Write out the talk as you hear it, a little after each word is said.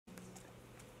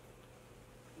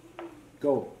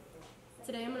Go.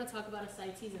 Today I'm going to talk about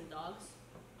ascites in dogs.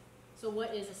 So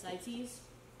what is ascites?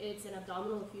 It's an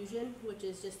abdominal effusion, which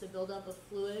is just a buildup of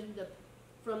fluid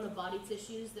from the body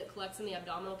tissues that collects in the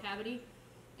abdominal cavity.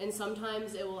 And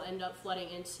sometimes it will end up flooding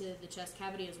into the chest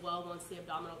cavity as well once the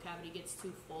abdominal cavity gets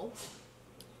too full.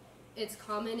 It's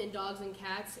common in dogs and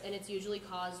cats, and it's usually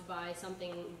caused by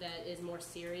something that is more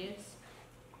serious.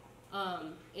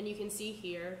 And you can see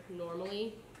here,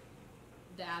 normally,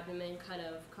 the abdomen kind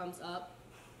of comes up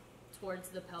towards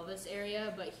the pelvis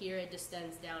area, but here it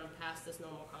distends down past this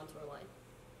normal contour line.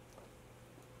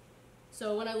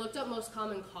 So when I looked up most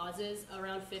common causes,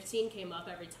 around 15 came up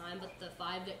every time, but the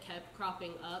 5 that kept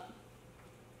cropping up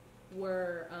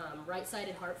were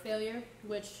right-sided heart failure,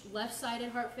 which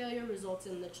left-sided heart failure results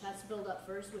in the chest buildup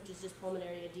first, which is just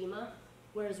pulmonary edema,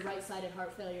 whereas right-sided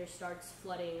heart failure starts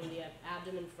flooding the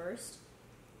abdomen first.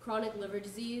 Chronic liver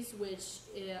disease, which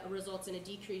results in a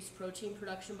decreased protein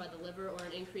production by the liver or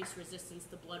an increased resistance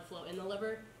to blood flow in the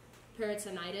liver.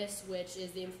 Peritonitis, which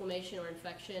is the inflammation or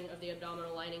infection of the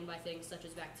abdominal lining by things such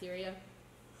as bacteria.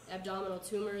 Abdominal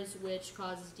tumors, which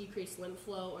causes decreased lymph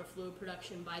flow or fluid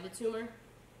production by the tumor.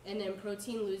 And then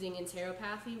protein-losing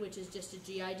enteropathy, which is just a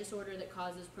GI disorder that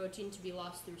causes protein to be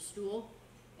lost through stool.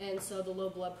 And so the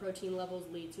low blood protein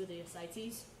levels lead to the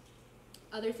ascites.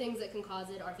 Other things that can cause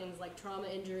it are things like trauma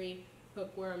injury,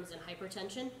 hookworms, and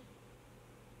hypertension.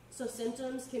 So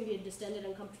symptoms can be a distended,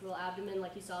 uncomfortable abdomen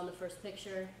like you saw in the first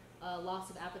picture, loss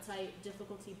of appetite,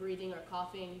 difficulty breathing or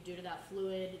coughing due to that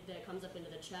fluid that comes up into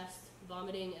the chest,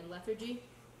 vomiting, and lethargy.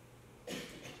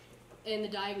 In the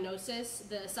diagnosis,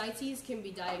 the ascites can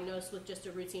be diagnosed with just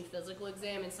a routine physical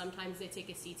exam, and sometimes they take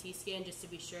a CT scan just to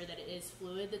be sure that it is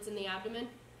fluid that's in the abdomen.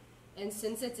 And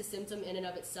since it's a symptom in and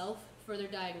of itself, further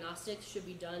diagnostics should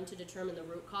be done to determine the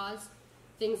root cause.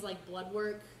 Things like blood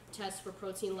work, tests for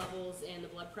protein levels and the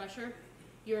blood pressure,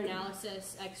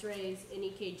 urinalysis, x-rays, and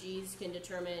EKGs can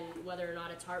determine whether or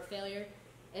not it's heart failure.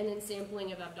 And then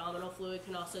sampling of abdominal fluid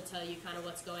can also tell you kind of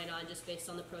what's going on just based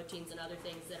on the proteins and other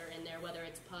things that are in there, whether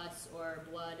it's pus or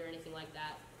blood or anything like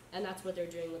that. And that's what they're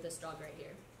doing with this dog right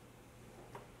here.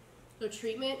 So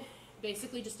treatment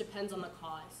basically just depends on the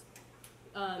cause.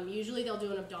 Usually they'll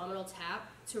do an abdominal tap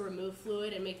to remove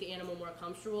fluid and make the animal more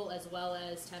comfortable, as well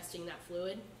as testing that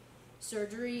fluid.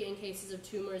 Surgery in cases of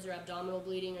tumors or abdominal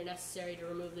bleeding are necessary to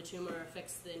remove the tumor or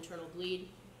fix the internal bleed.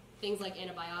 Things like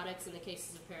antibiotics in the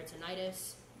cases of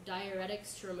peritonitis,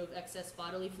 diuretics to remove excess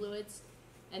bodily fluids,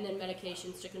 and then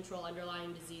medications to control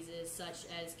underlying diseases such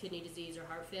as kidney disease or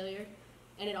heart failure.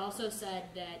 And it also said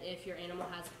that if your animal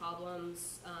has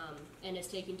problems and is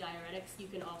taking diuretics, you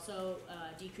can also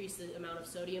decrease the amount of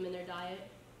sodium in their diet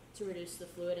to reduce the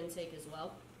fluid intake as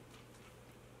well.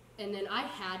 And then I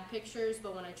had pictures,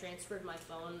 but when I transferred my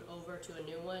phone over to a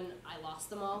new one, I lost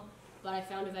them all. But I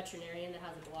found a veterinarian that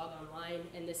has a blog online,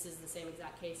 and this is the same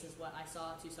exact case as what I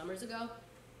saw 2 summers ago.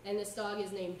 And this dog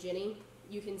is named Ginny.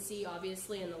 You can see,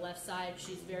 obviously, on the left side,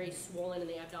 she's very swollen in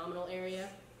the abdominal area.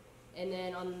 And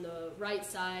then on the right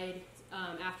side,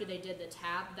 after they did the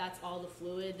tap, that's all the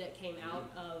fluid that came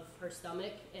out of her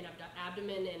stomach and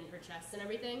abdomen and her chest and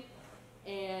everything.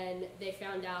 And they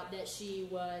found out that she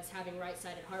was having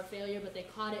right-sided heart failure, but they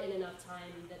caught it in enough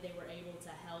time that they were able to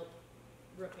help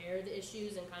repair the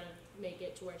issues and kind of make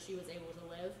it to where she was able to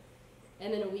live.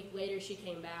 And then a week later she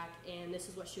came back, and this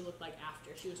is what she looked like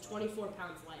after. She was 24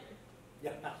 pounds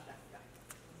lighter.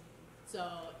 So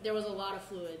there was a lot of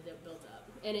fluid that built up.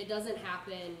 And it doesn't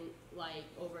happen like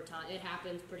over time. It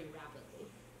happens pretty rapidly.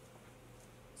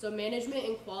 So management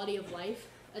and quality of life.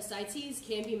 Ascites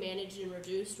can be managed and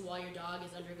reduced while your dog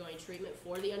is undergoing treatment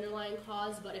for the underlying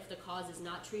cause, but if the cause is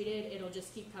not treated, it'll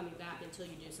just keep coming back until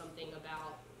you do something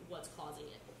about what's causing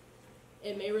it.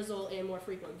 It may result in more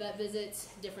frequent vet visits,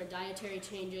 different dietary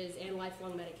changes, and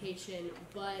lifelong medication,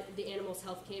 but the animal's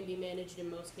health can be managed in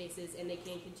most cases, and they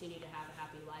can continue to have a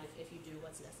happy life if you do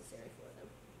what's necessary for them.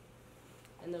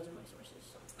 And those are my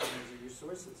sources. Those are your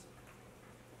sources.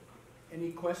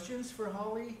 Any questions for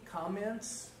Holly?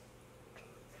 Comments?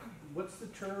 What's the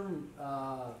term?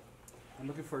 I'm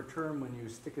looking for a term when you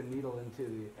stick a needle into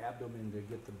the abdomen to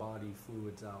get the body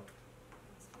fluids out.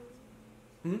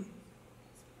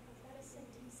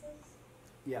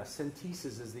 Yeah,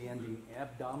 centesis is the ending.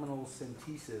 Abdominal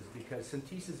centesis, because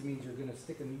centesis means you're going to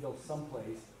stick a needle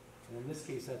someplace, and in this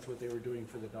case, that's what they were doing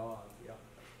for the dog. Yeah.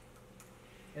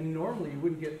 And normally, you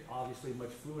wouldn't get obviously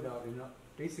much fluid out. And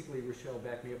basically, Rochelle,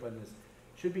 back me up on this.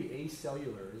 Should be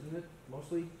acellular, isn't it?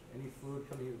 Mostly any fluid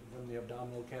coming from the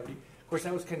abdominal cavity. Of course,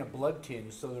 that was kind of blood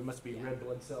tinged, so there must be red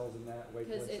blood cells in that, white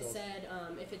blood cells. Because it said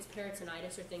if it's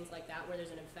peritonitis or things like that where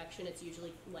there's an infection, it's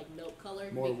usually like milk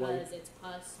colored More because white. it's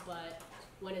pus, but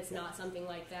When it's not something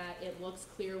like that, it looks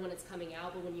clear when it's coming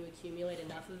out, but when you accumulate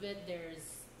enough of it,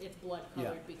 it's blood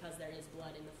colored because there is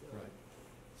blood in the fluid. Right.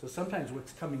 So sometimes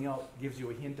what's coming out gives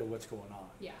you a hint of what's going on.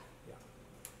 Yeah.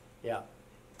 Yeah.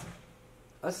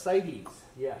 Ascites,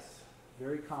 yes,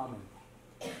 very common.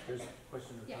 There's a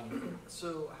question or comment.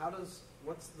 So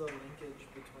what's the linkage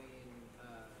between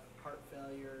heart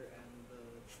failure and the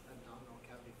abdominal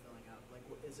cavity filling up? Like,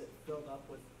 is it filled up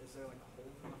with, is there like a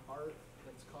hole in the heart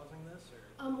that's causing this?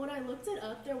 Or? When I looked it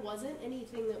up, there wasn't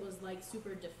anything that was like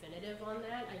super definitive on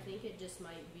that. I think it just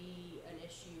might be an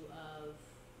issue of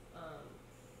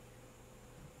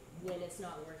when it's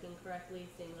not working correctly,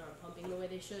 things aren't pumping the way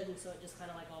they should, and so it just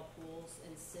kind of like all pools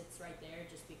and sits right there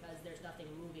just because there's nothing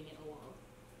moving it along.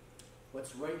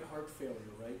 What's right heart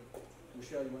failure, right?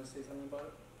 Michelle, you want to say something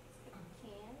about it? I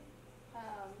can.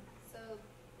 So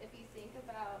if you think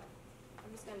about, I'm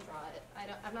just going to draw it.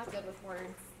 I'm not good with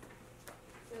words.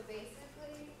 So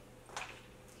basically,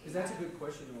 Because that's a good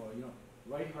question, Noah. You know,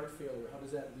 right heart failure, how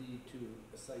does that lead to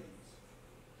ascites?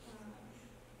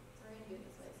 we're going to do it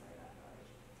this way. Sorry about that.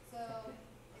 So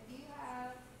if you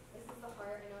have, this is the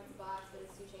heart. I know it's a box, but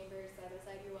it's two chambers side by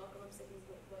side. You're welcome. I'm sticking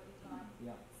with what you taught.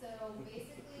 Yeah. So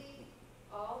basically,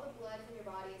 all the blood from your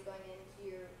body is going into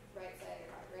your right side of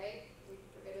your heart, right? We're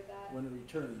good with that? When it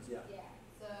returns, yeah. Yeah.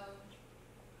 So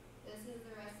this is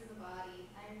the rest of the body.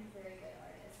 I'm a very good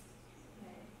artist.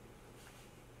 Okay.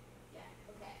 Yeah.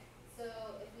 Okay. So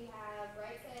if we have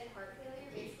right-sided heart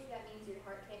failure, basically that means your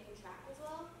heart can't contract as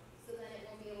well. So then it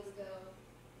won't be able to go.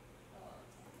 Oh,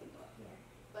 it can't go up here.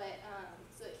 But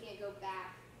so it can't go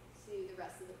back to the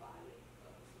rest of the body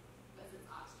because it's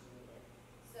oxygenated.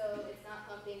 So it's not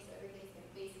pumping. So everything's going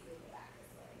to basically go back this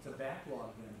way. It's a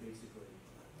backlog then, basically.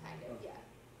 Kind of. Okay. Yeah.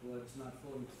 Well, it's not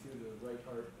flowing through the right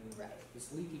heart, and Right.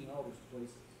 it's leaking in all these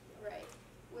places. Yeah. Right.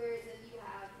 Whereas if you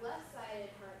have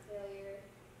left-sided heart failure,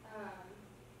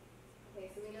 okay,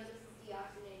 so we know this is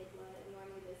deoxygenated blood, and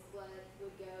normally this blood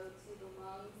would go to the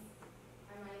lungs.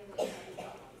 I'm not even going to talk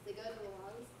about lungs. They go to the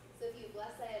lungs. So if you have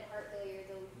left-sided heart failure,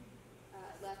 the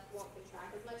left won't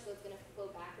contract as much, so it's going to flow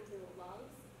back into the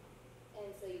lungs, and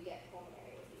so you get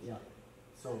pulmonary effusion. Yeah.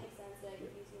 Does So, that make sense? Did I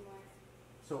confuse you more?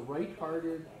 so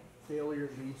right-hearted Okay. failure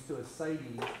leads to ascites,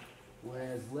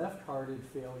 whereas left-hearted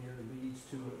failure leads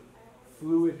to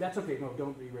fluid. That's okay. No,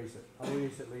 don't erase it. I'll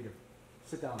erase it later.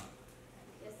 Sit down.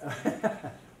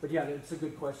 Yes. But yeah, it's a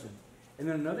good question. And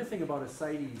then another thing about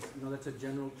ascites, you know, that's a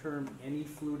general term, any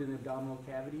fluid in the abdominal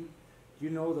cavity. Do you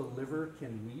know the liver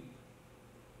can weep?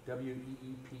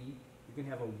 W-E-E-P. You can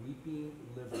have a weeping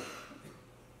liver,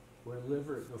 where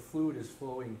the fluid is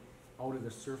flowing out of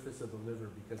the surface of the liver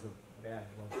because of bad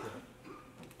blood flow.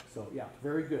 So yeah,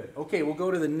 very good. Okay, we'll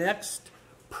go to the next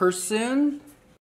person.